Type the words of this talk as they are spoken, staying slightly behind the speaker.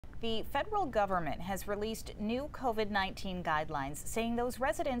The federal government has released new COVID-19 guidelines saying those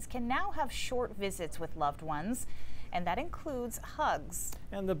residents can now have short visits with loved ones, and that includes hugs.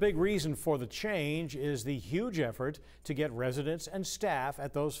 And the big reason for the change is the huge effort to get residents and staff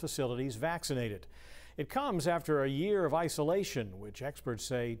at those facilities vaccinated. It comes after a year of isolation, which experts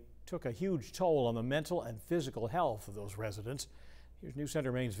say took a huge toll on the mental and physical health of those residents. Here's News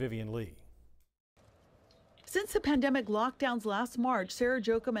Center Maine's Vivian Lee. Since the pandemic lockdowns last March, Sarah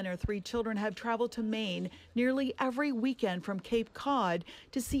Jochum and her 3 children have traveled to Maine nearly every weekend from Cape Cod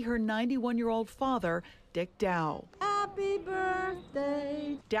to see her 91-year-old father, Dick Dow. Happy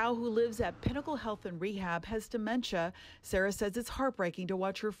birthday. Dow, who lives at Pinnacle Health and Rehab, has dementia. Sarah says it's heartbreaking to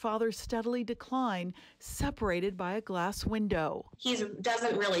watch her father steadily decline, separated by a glass window. He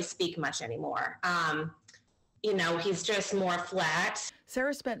doesn't really speak much anymore. He's just more flat.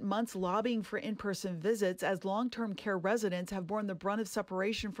 Sarah spent months lobbying for in-person visits as long-term care residents have borne the brunt of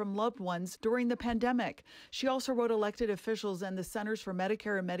separation from loved ones during the pandemic. She also wrote elected officials and the Centers for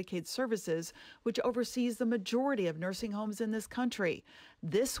Medicare and Medicaid Services, which oversees the majority of nursing homes in this country.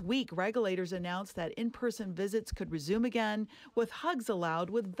 This week, regulators announced that in-person visits could resume again, with hugs allowed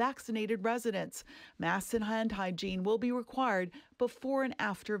with vaccinated residents. Masks and hand hygiene will be required before and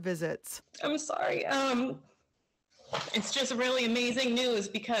after visits. I'm sorry. It's just really amazing news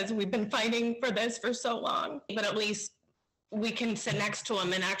because we've been fighting for this for so long, but at least we can sit next to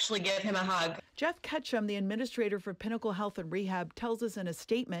him and actually give him a hug. Jeff Ketchum, the administrator for Pinnacle Health and Rehab, tells us in a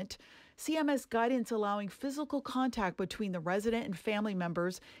statement, CMS guidance allowing physical contact between the resident and family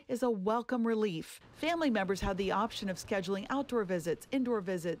members is a welcome relief. Family members have the option of scheduling outdoor visits, indoor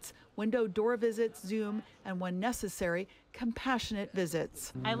visits, window door visits, Zoom, and when necessary, compassionate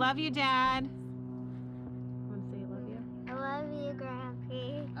visits. I love you, Dad.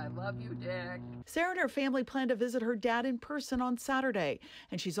 I love you, Dick. Sarah and her family plan to visit her dad in person on Saturday,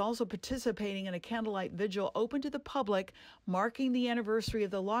 and she's also participating in a candlelight vigil open to the public, marking the anniversary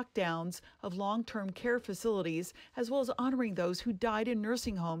of the lockdowns of long-term care facilities, as well as honoring those who died in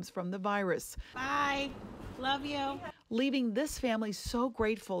nursing homes from the virus. Bye. Love you. Leaving this family so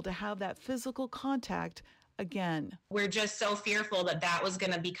grateful to have that physical contact again. We're just so fearful that that was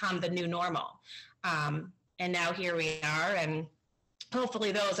going to become the new normal. And now here we are, and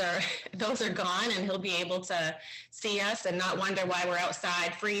hopefully those are gone and he'll be able to see us and not wonder why we're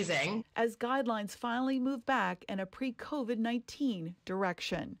outside freezing. As guidelines finally move back in a pre-COVID-19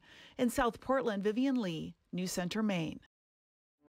 direction. In South Portland, Vivian Lee, News Center, Maine.